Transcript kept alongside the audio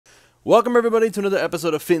Welcome everybody to another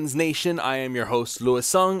episode of Fins Nation. I am your host, Louis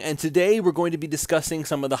Sung, and today we're going to be discussing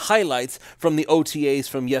some of the highlights from the OTAs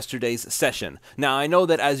from yesterday's session. Now, I know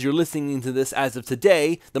that as you're listening to this as of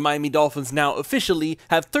today, the Miami Dolphins now officially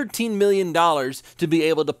have $13 million to be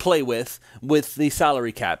able to play with the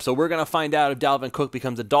salary cap. So we're going to find out if Dalvin Cook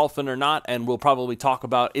becomes a Dolphin or not, and we'll probably talk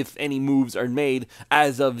about if any moves are made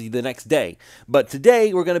as of the next day. But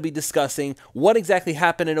today, we're going to be discussing what exactly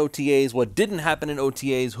happened in OTAs, what didn't happen in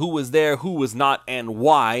OTAs, who was there, who was not, and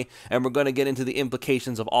why, and we're going to get into the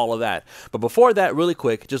implications of all of that. But before that, really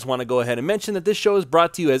quick, just want to go ahead and mention that this show is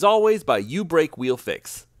brought to you, as always, by You Brake Wheel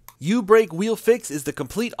Fix. You Brake Wheel Fix is the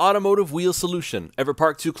complete automotive wheel solution. Ever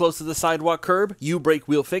parked too close to the sidewalk curb? You Brake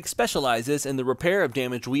Wheel Fix specializes in the repair of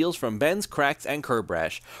damaged wheels from bends, cracks, and curb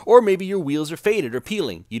rash. Or maybe your wheels are faded or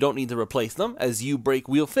peeling. You don't need to replace them, as You Brake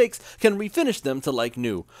Wheel Fix can refinish them to like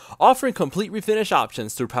new. Offering complete refinish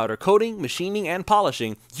options through powder coating, machining, and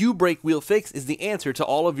polishing, You Brake Wheel Fix is the answer to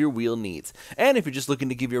all of your wheel needs. And if you're just looking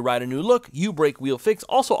to give your ride a new look, You Brake Wheel Fix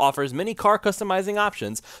also offers many car customizing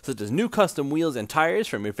options, such as new custom wheels and tires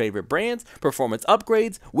from your favorite brands, performance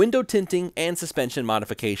upgrades, window tinting, and suspension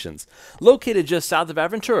modifications. Located just south of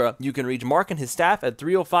Aventura, you can reach Mark and his staff at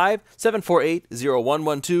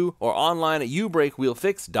 305-748-0112 or online at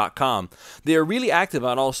youbrakewheelfix.com. They are really active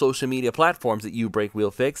on all social media platforms at You Brake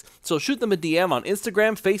Wheel Fix, so shoot them a DM on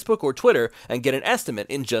Instagram, Facebook, or Twitter and get an estimate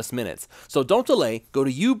in just minutes. So don't delay, go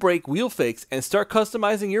to You Brake Wheel Fix and start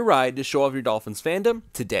customizing your ride to show off your Dolphins fandom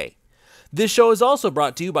today. This show is also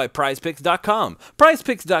brought to you by PrizePicks.com.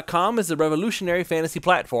 PrizePicks.com is a revolutionary fantasy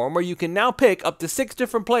platform where you can now pick up to 6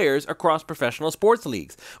 different players across professional sports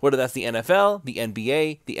leagues. Whether that's the NFL, the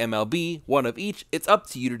NBA, the MLB, one of each, it's up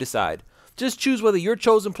to you to decide. Just choose whether your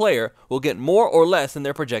chosen player will get more or less than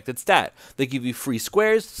their projected stat. They give you free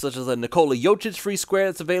squares, such as a Nikola Jokic free square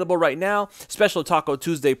that's available right now, special Taco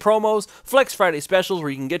Tuesday promos, Flex Friday specials where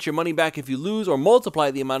you can get your money back if you lose or multiply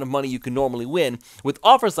the amount of money you can normally win. With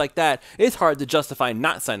offers like that, it's hard to justify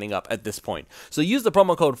not signing up at this point. So use the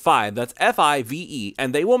promo code FIVE, that's F-I-V-E,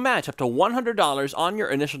 and they will match up to $100 on your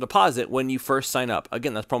initial deposit when you first sign up.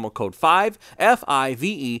 Again, that's promo code FIVE,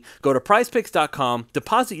 F-I-V-E. Go to PrizePicks.com,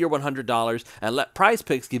 deposit your $100, and let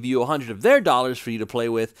PrizePicks give you $100 of their dollars for you to play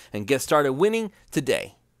with and get started winning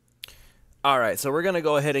today. Alright, so we're going to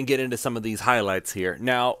go ahead and get into some of these highlights here.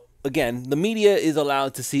 Now, again, the media is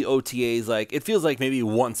allowed to see OTAs it feels like maybe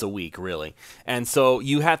once a week, really. And so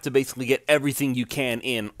you have to basically get everything you can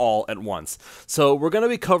in all at once. So we're going to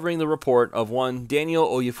be covering the report of one Daniel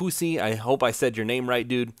Oyefusi. I hope I said your name right,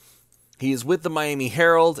 dude. He is with the Miami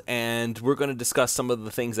Herald, and we're going to discuss some of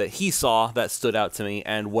the things that he saw that stood out to me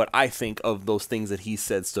and what I think of those things that he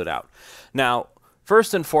said stood out. Now,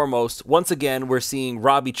 first and foremost, once again, we're seeing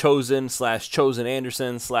Robbie Chosen / Chosen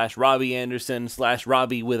Anderson / Robbie Anderson /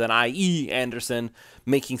 Robbie with an I-E Anderson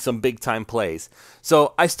making some big-time plays.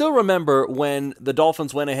 So I still remember when the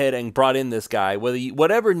Dolphins went ahead and brought in this guy,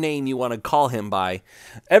 whatever name you want to call him by,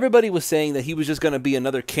 everybody was saying that he was just going to be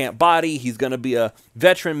another camp body. He's going to be a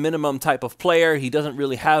veteran minimum type of player. He doesn't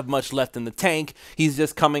really have much left in the tank. He's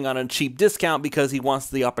just coming on a cheap discount because he wants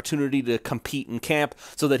the opportunity to compete in camp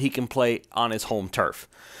so that he can play on his home turf.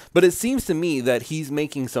 But it seems to me that he's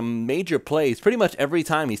making some major plays pretty much every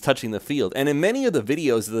time he's touching the field. And in many of the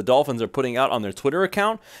videos that the Dolphins are putting out on their Twitter account,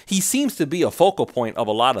 he seems to be a focal point of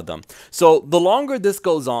a lot of them. So the longer this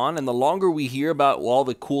goes on and the longer we hear about all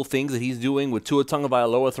the cool things that he's doing with Tua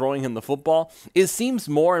Tagovailoa throwing him the football, it seems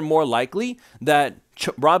more and more likely that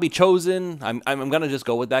Robbie Chosen, I'm going to just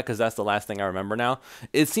go with that because that's the last thing I remember now.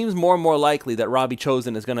 It seems more and more likely that Robbie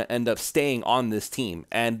Chosen is going to end up staying on this team.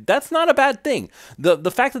 And that's not a bad thing. The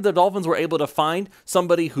fact that the Dolphins were able to find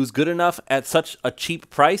somebody who's good enough at such a cheap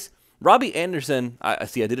price, Robbie Anderson, I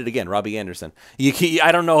did it again, Robbie Anderson.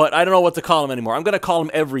 I don't know what to call him anymore. I'm going to call him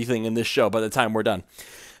everything in this show by the time we're done.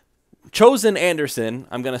 Chosen Anderson,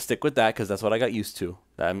 I'm going to stick with that because that's what I got used to.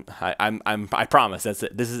 I promise, that's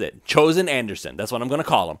it. This is it. Chosen Anderson, that's what I'm going to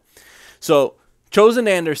call him. So, Chosen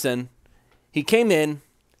Anderson, he came in,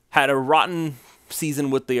 had a rotten season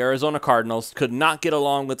with the Arizona Cardinals, could not get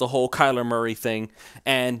along with the whole Kyler Murray thing,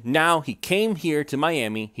 and now he came here to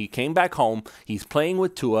Miami, he came back home, he's playing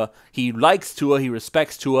with Tua, he likes Tua, he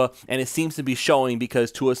respects Tua, and it seems to be showing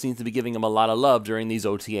because Tua seems to be giving him a lot of love during these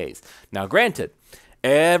OTAs. Now, granted,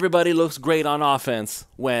 Everybody looks great on offense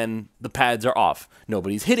when the pads are off.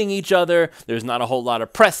 Nobody's hitting each other. There's not a whole lot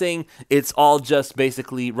of pressing. It's all just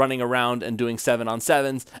basically running around and doing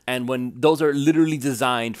 7-on-7s. And when those are literally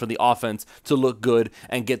designed for the offense to look good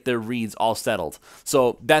and get their reads all settled.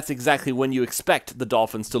 So that's exactly when you expect the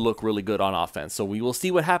Dolphins to look really good on offense. So we will see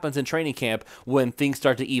what happens in training camp when things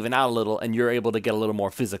start to even out a little and you're able to get a little more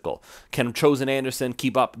physical. Can Chosen Anderson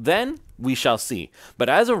keep up then? We shall see. But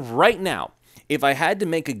as of right now, if I had to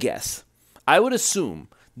make a guess, I would assume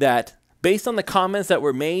that based on the comments that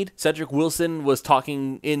were made, Cedric Wilson was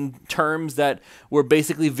talking in terms that were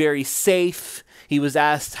basically very safe. He was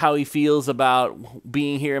asked how he feels about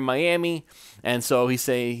being here in Miami, and so he's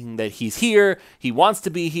saying that he's here, he wants to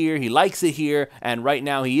be here, he likes it here, and right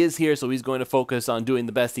now he is here, so he's going to focus on doing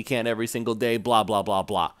the best he can every single day, blah, blah, blah,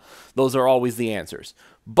 blah. Those are always the answers.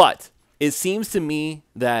 But it seems to me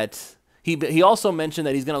that He also mentioned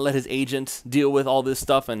that he's going to let his agent deal with all this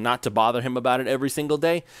stuff and not to bother him about it every single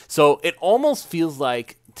day. So it almost feels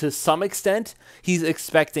like, to some extent, he's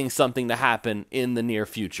expecting something to happen in the near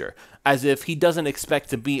future, as if he doesn't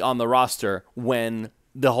expect to be on the roster when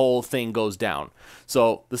the whole thing goes down.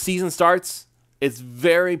 So the season starts. It's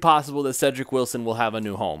very possible that Cedric Wilson will have a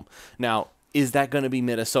new home. Now, is that going to be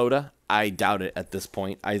Minnesota? I doubt it at this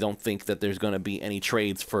point. I don't think that there's going to be any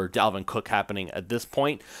trades for Dalvin Cook happening at this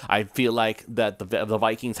point. I feel like that the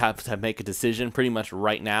Vikings have to make a decision pretty much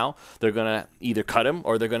right now. They're going to either cut him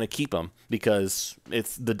or they're going to keep him because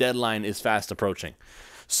the deadline is fast approaching.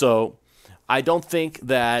 So I don't think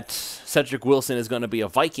that Cedric Wilson is going to be a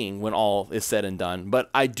Viking when all is said and done, but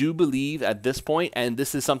I do believe at this point, and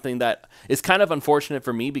this is something that is kind of unfortunate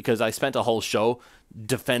for me because I spent a whole show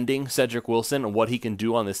defending Cedric Wilson and what he can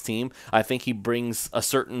do on this team. I think he brings a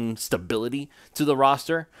certain stability to the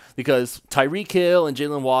roster because Tyreek Hill and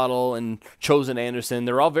Jalen Waddle and Chosen Anderson,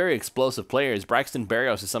 they're all very explosive players. Braxton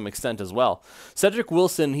Berrios to some extent as well. Cedric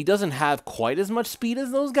Wilson, he doesn't have quite as much speed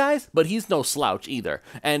as those guys, but he's no slouch either.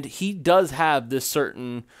 And he does have this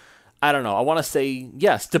certain, I don't know, I want to say,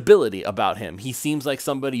 yeah, stability about him. He seems like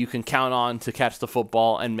somebody you can count on to catch the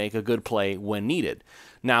football and make a good play when needed.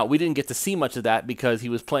 Now, we didn't get to see much of that because he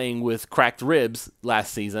was playing with cracked ribs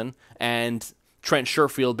last season, and Trent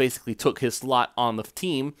Sherfield basically took his slot on the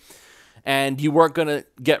team, and you weren't going to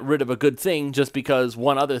get rid of a good thing just because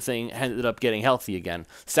one other thing ended up getting healthy again.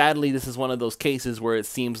 Sadly, this is one of those cases where it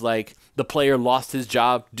seems like the player lost his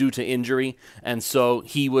job due to injury, and so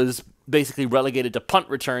he was basically relegated to punt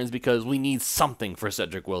returns because we need something for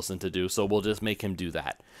Cedric Wilson to do, so we'll just make him do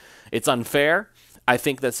that. It's unfair. I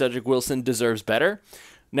think that Cedric Wilson deserves better.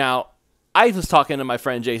 Now, I was talking to my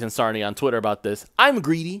friend Jason Sarney on Twitter about this. I'm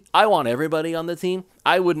greedy. I want everybody on the team.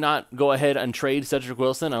 I would not go ahead and trade Cedric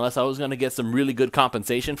Wilson unless I was going to get some really good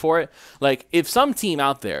compensation for it. Like, if some team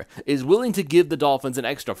out there is willing to give the Dolphins an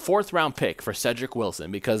extra 4th-round pick for Cedric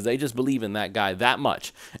Wilson because they just believe in that guy that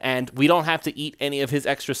much, and we don't have to eat any of his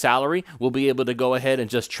extra salary, we'll be able to go ahead and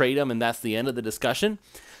just trade him, and that's the end of the discussion.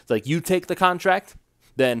 It's like, you take the contract,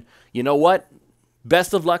 then you know what?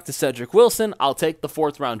 Best of luck to Cedric Wilson. I'll take the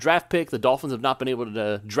 4th-round draft pick. The Dolphins have not been able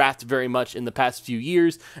to draft very much in the past few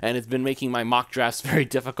years, and it's been making my mock drafts very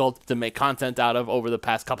difficult to make content out of over the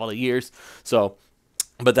past couple of years. So,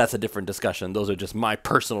 but that's a different discussion. Those are just my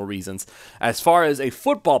personal reasons. As far as a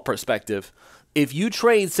football perspective, if you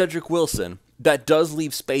trade Cedric Wilson, that does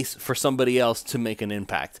leave space for somebody else to make an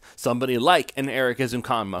impact. Somebody like an Eric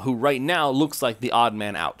Ezukanma, who right now looks like the odd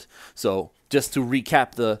man out. So, just to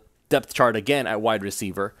recap the depth chart again at wide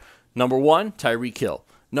receiver. Number 1, Tyreek Hill.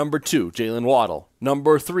 Number 2, Jalen Waddle.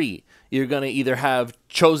 Number 3, you're going to either have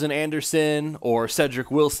Chosen Anderson or Cedric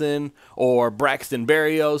Wilson or Braxton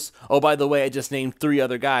Berrios. Oh, by the way, I just named 3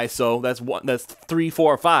 other guys, so that's 3,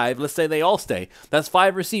 4, 5. Let's say they all stay. That's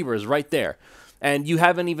 5 receivers right there. And you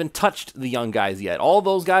haven't even touched the young guys yet. All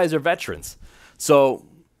those guys are veterans. So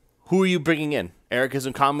who are you bringing in? Eric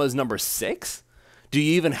Ezukanma is number 6? Do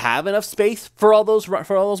you even have enough space for all those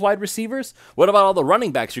wide receivers? What about all the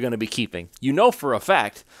running backs you're going to be keeping? You know for a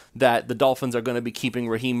fact that the Dolphins are going to be keeping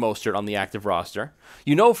Raheem Mostert on the active roster.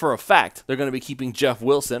 You know for a fact they're going to be keeping Jeff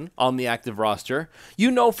Wilson on the active roster.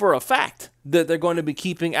 You know for a fact that they're going to be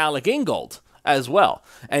keeping Alec Ingold as well.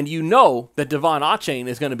 And you know that Devon Achane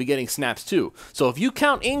is going to be getting snaps too. So if you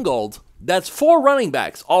count Ingold, that's 4 running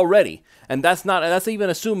backs already. And that's even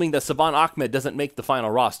assuming that Savon Ahmed doesn't make the final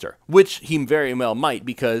roster, which he very well might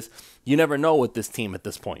because you never know with this team at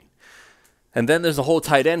this point. And then there's the whole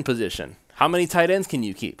tight end position. How many tight ends can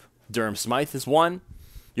you keep? Durham Smythe is 1.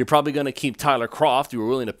 You're probably going to keep Tyler Kroft. You were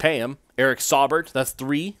willing to pay him. Eric Saubert, that's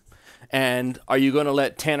 3. And are you going to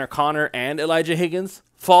let Tanner Connor and Elijah Higgins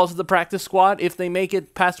fall to the practice squad if they make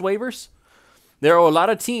it past waivers? There are a lot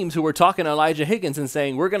of teams who were talking to Elijah Higgins and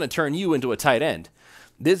saying, we're going to turn you into a tight end.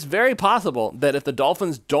 It's very possible that if the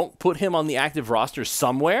Dolphins don't put him on the active roster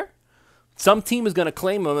somewhere, some team is going to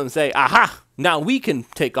claim him and say, aha, now we can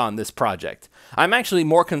take on this project. I'm actually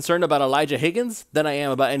more concerned about Elijah Higgins than I am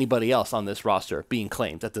about anybody else on this roster being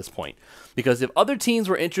claimed at this point. Because if other teams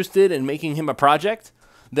were interested in making him a project,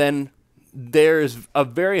 then there's a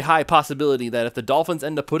very high possibility that if the Dolphins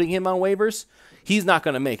end up putting him on waivers, he's not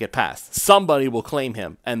going to make it past. Somebody will claim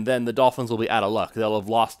him, and then the Dolphins will be out of luck. They'll have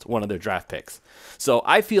lost one of their draft picks. So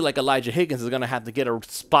I feel like Elijah Higgins is going to have to get a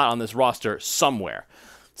spot on this roster somewhere.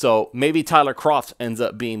 So maybe Tyler Kroft ends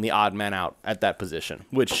up being the odd man out at that position,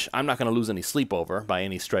 which I'm not going to lose any sleep over by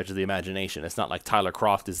any stretch of the imagination. It's not like Tyler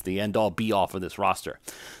Kroft is the end-all, be-all for this roster.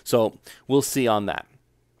 So we'll see on that.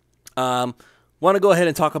 Want to go ahead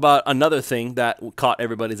and talk about another thing that caught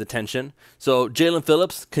everybody's attention. So Jalen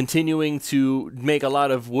Phillips continuing to make a lot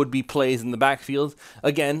of would-be plays in the backfield.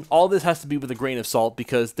 Again, all this has to be with a grain of salt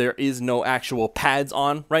because there is no actual pads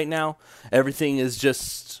on right now. Everything is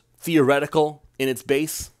just theoretical in its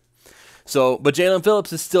base. But Jalen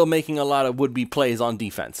Phillips is still making a lot of would-be plays on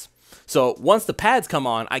defense. So once the pads come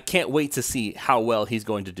on, I can't wait to see how well he's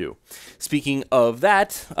going to do. Speaking of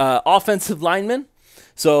that, offensive linemen.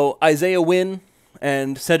 So Isaiah Wynn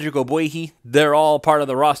and Cedric Ogbuehi, they're all part of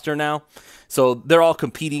the roster now. So they're all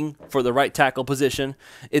competing for the right tackle position.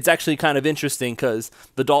 It's actually kind of interesting because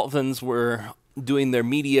the Dolphins were doing their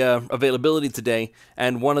media availability today,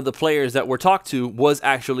 and one of the players that were talked to was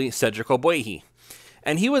actually Cedric Ogbuehi.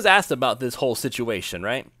 And he was asked about this whole situation,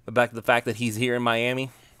 right? About the fact that he's here in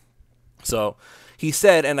Miami. So he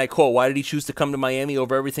said, and I quote, why did he choose to come to Miami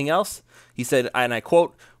over everything else? He said, and I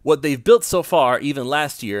quote, what they've built so far, even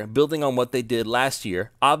last year, building on what they did last year.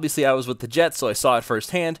 Obviously, I was with the Jets, so I saw it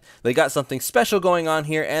firsthand. They got something special going on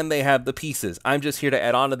here, and they have the pieces. I'm just here to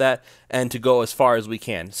add on to that and to go as far as we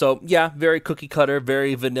can. So, yeah, very cookie cutter,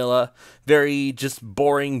 very vanilla, very just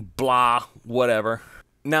boring, blah, whatever.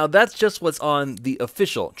 Now, that's just what's on the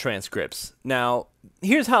official transcripts. Now,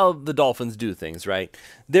 here's how the Dolphins do things, right?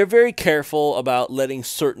 They're very careful about letting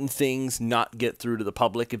certain things not get through to the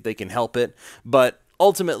public if they can help it, but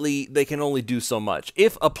ultimately, they can only do so much.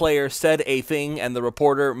 If a player said a thing and the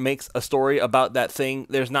reporter makes a story about that thing,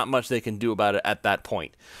 there's not much they can do about it at that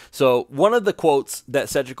point. So one of the quotes that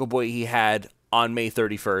Cedric Ogbuehi had on May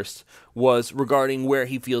 31st was regarding where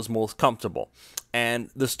he feels most comfortable. And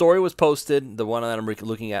the story was posted, the one that I'm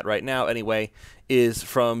looking at right now anyway, is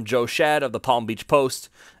from Joe Schad of the Palm Beach Post.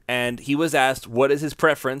 And he was asked what is his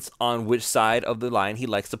preference on which side of the line he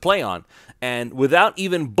likes to play on. And without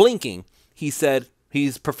even blinking, he said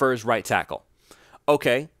he prefers right tackle.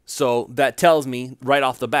 Okay, so that tells me right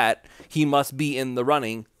off the bat, he must be in the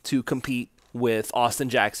running to compete with Austin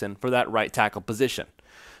Jackson for that right tackle position.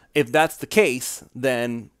 If that's the case,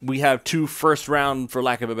 then we have two first round, for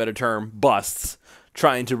lack of a better term, busts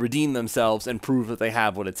trying to redeem themselves and prove that they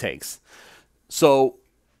have what it takes. So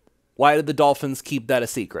why did the Dolphins keep that a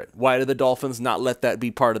secret? Why did the Dolphins not let that be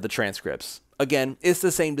part of the transcripts? Again, it's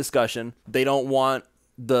the same discussion. They don't want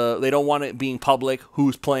it being public,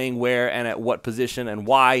 who's playing where and at what position and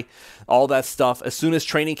why, all that stuff. As soon as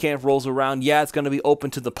training camp rolls around, yeah, it's going to be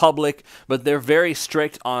open to the public, but they're very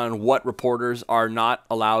strict on what reporters are not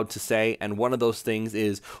allowed to say, and one of those things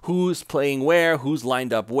is who's playing where, who's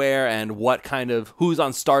lined up where, and what kind of, who's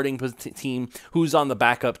on starting team, who's on the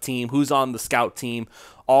backup team, who's on the scout team,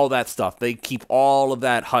 all that stuff. They keep all of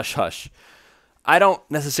that hush-hush. I don't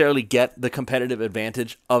necessarily get the competitive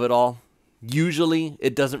advantage of it all. Usually,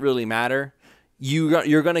 it doesn't really matter.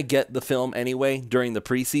 You're going to get the film anyway during the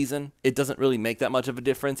preseason. It doesn't really make that much of a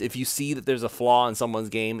difference. If you see that there's a flaw in someone's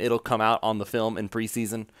game, it'll come out on the film in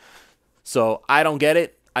preseason. So I don't get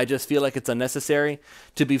it. I just feel like it's unnecessary.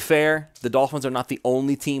 To be fair, the Dolphins are not the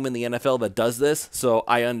only team in the NFL that does this, so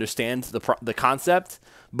I understand the concept,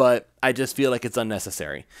 but I just feel like it's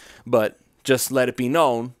unnecessary. But just let it be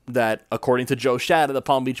known that, according to Joe Schad of the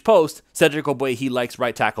Palm Beach Post, Cedric Ogbuehi likes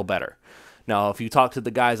right tackle better. Now, if you talk to the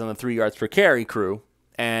guys on the 3 yards per carry crew,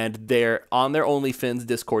 and they're on their OnlyFins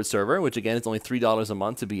Discord server, which again is only $3 a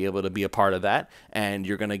month to be able to be a part of that, and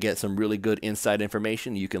you're going to get some really good inside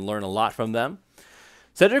information. You can learn a lot from them.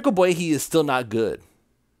 Cedric Ogbuehi is still not good.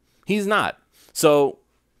 He's not. So,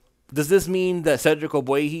 does this mean that Cedric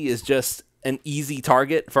Ogbuehi is just an easy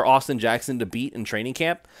target for Austin Jackson to beat in training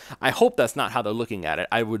camp? I hope that's not how they're looking at it.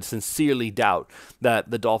 I would sincerely doubt that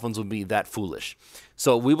the Dolphins would be that foolish.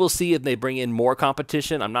 So we will see if they bring in more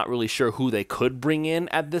competition. I'm not really sure who they could bring in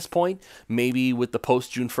at this point. Maybe with the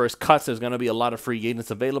post-June 1st cuts, there's going to be a lot of free agents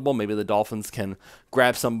available. Maybe the Dolphins can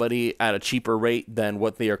grab somebody at a cheaper rate than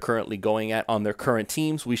what they are currently going at on their current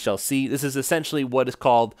teams. We shall see. This is essentially what is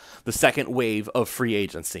called the second wave of free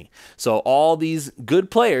agency. So all these good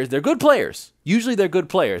players, they're good players. Usually they're good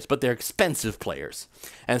players, but they're expensive players.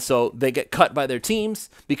 And so they get cut by their teams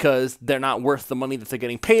because they're not worth the money that they're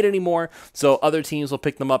getting paid anymore. So other teams will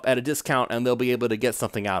pick them up at a discount and they'll be able to get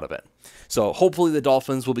something out of it. So hopefully the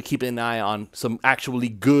Dolphins will be keeping an eye on some actually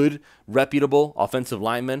good, reputable offensive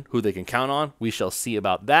linemen who they can count on. We shall see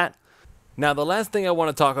about that. Now, the last thing I want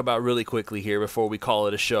to talk about really quickly here before we call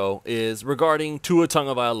it a show is regarding Tua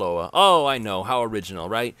Tagovailoa. Oh, I know, how original,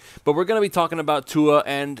 right? But we're going to be talking about Tua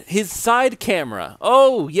and his side camera.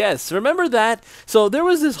 Oh, yes, remember that? So there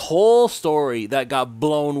was this whole story that got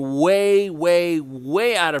blown way, way,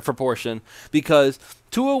 way out of proportion because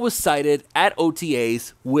Tua was sighted at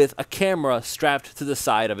OTAs with a camera strapped to the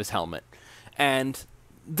side of his helmet. And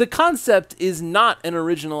the concept is not an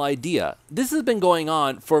original idea. This has been going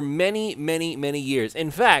on for many, many, many years.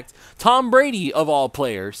 In fact, Tom Brady, of all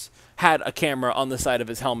players, had a camera on the side of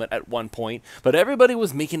his helmet at one point, but everybody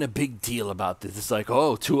was making a big deal about this. It's like,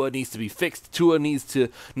 oh, Tua needs to be fixed. Tua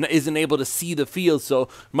isn't able to see the field, so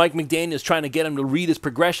Mike McDaniel's trying to get him to read his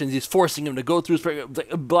progressions. He's forcing him to go through his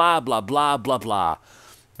blah, blah, blah, blah, blah.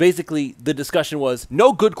 Basically, the discussion was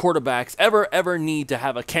no good quarterbacks ever need to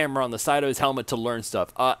have a camera on the side of his helmet to learn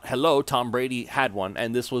stuff. Hello, Tom Brady had one,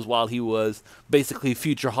 and this was while he was basically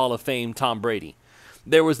future Hall of Fame Tom Brady.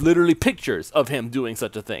 There was literally pictures of him doing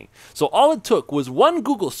such a thing. So all it took was one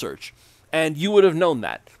Google search, and you would have known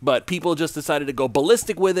that. But people just decided to go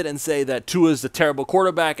ballistic with it and say that Tua's a terrible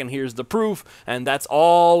quarterback, and here's the proof. And that's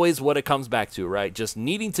always what it comes back to, right? Just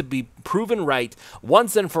needing to be proven right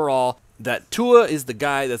once and for all that Tua is the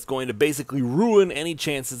guy that's going to basically ruin any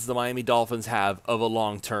chances the Miami Dolphins have of a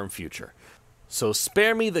long-term future. So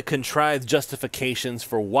spare me the contrived justifications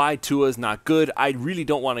for why Tua is not good. I really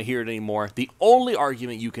don't want to hear it anymore. The only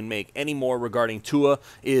argument you can make anymore regarding Tua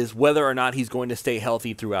is whether or not he's going to stay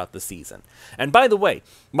healthy throughout the season. And by the way,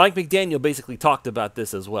 Mike McDaniel basically talked about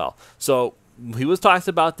this as well. So he was talking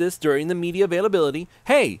about this during the media availability.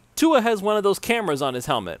 Hey, Tua has one of those cameras on his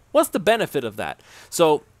helmet. What's the benefit of that?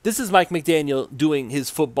 So this is Mike McDaniel doing his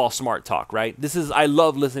football smart talk, right? I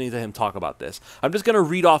love listening to him talk about this. I'm just going to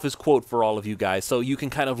read off his quote for all of you guys so you can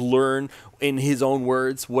kind of learn in his own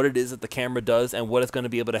words what it is that the camera does and what it's going to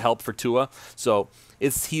be able to help for Tua. So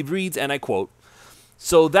he reads, and I quote,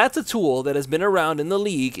 "So that's a tool that has been around in the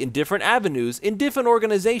league in different avenues, in different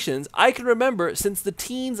organizations. I can remember since the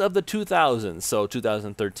teens of the 2000s, so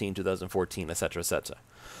 2013, 2014, etc., etc.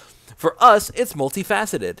 For us, it's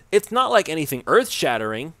multifaceted. It's not like anything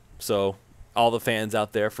earth-shattering." So all the fans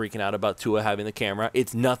out there freaking out about Tua having the camera,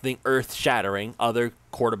 it's nothing earth-shattering. Other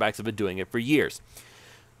quarterbacks have been doing it for years.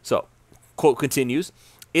 So, quote continues,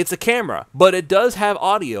 "It's a camera, but it does have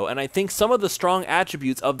audio, and I think some of the strong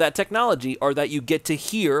attributes of that technology are that you get to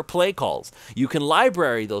hear play calls. You can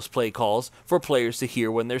library those play calls for players to hear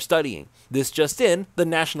when they're studying. This just in, the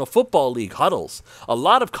National Football League huddles. A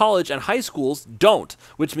lot of college and high schools don't,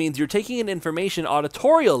 which means you're taking in information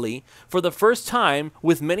auditorially for the first time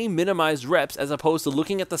with many minimized reps as opposed to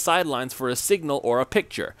looking at the sidelines for a signal or a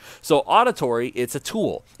picture. So auditory, it's a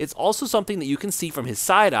tool. It's also something that you can see from his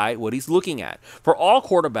side eye what he's looking at. For all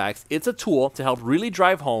quarterbacks, it's a tool to help really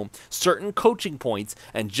drive home certain coaching points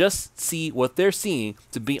and just see what they're seeing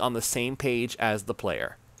to be on the same page as the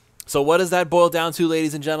player." So what does that boil down to,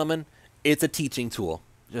 ladies and gentlemen? It's a teaching tool.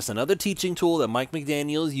 Just another teaching tool that Mike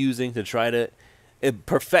McDaniel is using to try to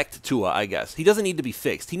perfect Tua, I guess. He doesn't need to be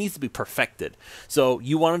fixed. He needs to be perfected. So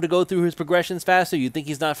you want him to go through his progressions faster? You think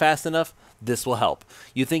he's not fast enough? This will help.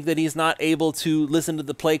 You think that he's not able to listen to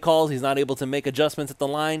the play calls? He's not able to make adjustments at the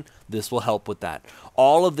line? This will help with that.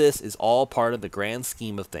 All of this is all part of the grand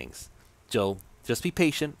scheme of things. So just be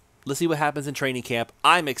patient. Let's see what happens in training camp.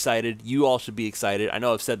 I'm excited. You all should be excited. I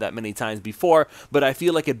know I've said that many times before, but I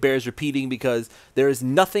feel like it bears repeating because there is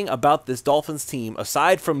nothing about this Dolphins team,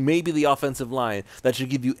 aside from maybe the offensive line, that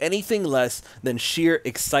should give you anything less than sheer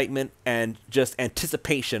excitement and just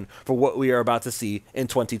anticipation for what we are about to see in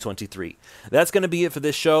 2023. That's going to be it for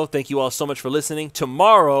this show. Thank you all so much for listening.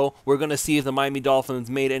 Tomorrow, we're going to see if the Miami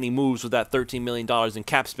Dolphins made any moves with that $13 million in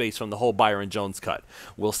cap space from the whole Byron Jones cut.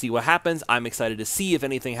 We'll see what happens. I'm excited to see if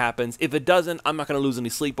anything happens. If it doesn't, I'm not going to lose any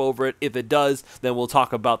sleep over it. If it does, then we'll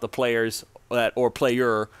talk about the players or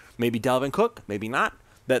player, maybe Dalvin Cook, maybe not,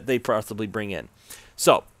 that they possibly bring in.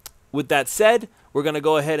 So, with that said, we're going to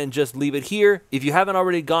go ahead and just leave it here. If you haven't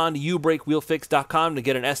already gone to youbreakwheelfix.com to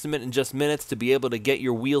get an estimate in just minutes to be able to get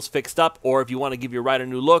your wheels fixed up, or if you want to give your ride a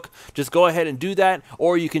new look, just go ahead and do that.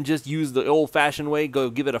 Or you can just use the old-fashioned way. Go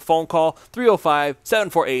give it a phone call,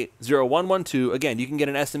 305-748-0112. Again, you can get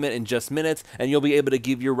an estimate in just minutes, and you'll be able to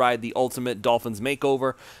give your ride the ultimate Dolphins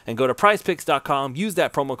makeover. And go to prizepicks.com, use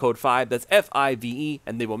that promo code 5, that's FIVE,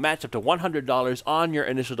 and they will match up to $100 on your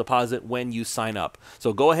initial deposit when you sign up.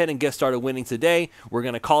 So go ahead and get started winning today. We're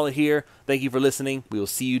going to call it here. Thank you for listening. We will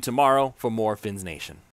see you tomorrow for more Fins Nation.